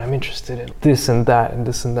I'm interested in this and that and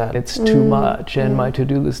this and that. It's too much, and my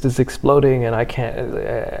to-do list is exploding, and I can't.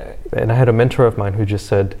 And I had a mentor of mine who just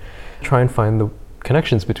said, try and find the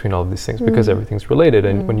connections between all of these things because everything's related.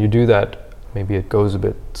 And when you do that, maybe it goes a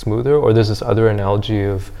bit smoother. Or there's this other analogy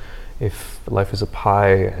of if life is a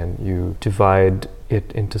pie and you divide it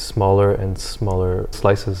into smaller and smaller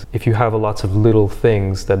slices. If you have lots of little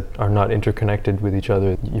things that are not interconnected with each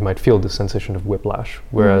other, you might feel the sensation of whiplash.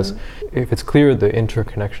 Whereas if it's clear the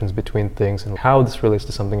interconnections between things and how this relates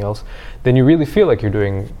to something else, then you really feel like you're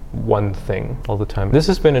doing one thing all the time. This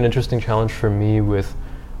has been an interesting challenge for me with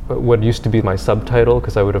what used to be my subtitle,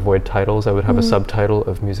 because I would avoid titles. I would have a subtitle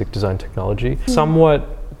of music design technology.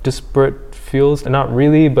 Somewhat disparate fields, not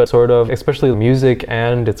really, but sort of, especially music,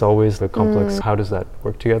 and it's always the complex, how does that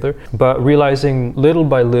work together? But realizing little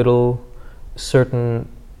by little certain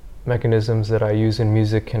mechanisms that I use in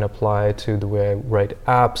music can apply to the way I write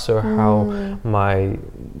apps, or how my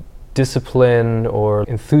discipline or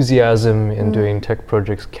enthusiasm in doing tech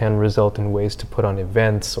projects can result in ways to put on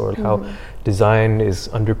events, or how design is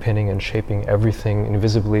underpinning and shaping everything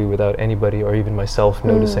invisibly without anybody or even myself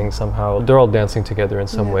noticing somehow. They're all dancing together in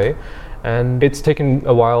some way. And it's taken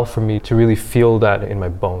a while for me to really feel that in my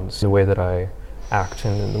bones, in the way that I act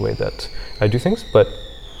and in the way that I do things. But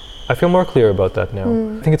I feel more clear about that now.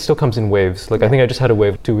 I think it still comes in waves. Like I think I just had a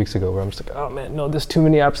wave 2 weeks ago where I'm just like, oh man, no, there's too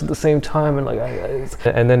many apps at the same time, and like,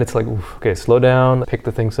 and then it's like, oof, okay, slow down, pick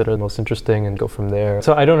the things that are the most interesting, and go from there.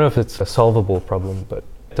 So I don't know if it's a solvable problem, but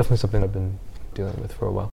definitely something I've been dealing with for a while.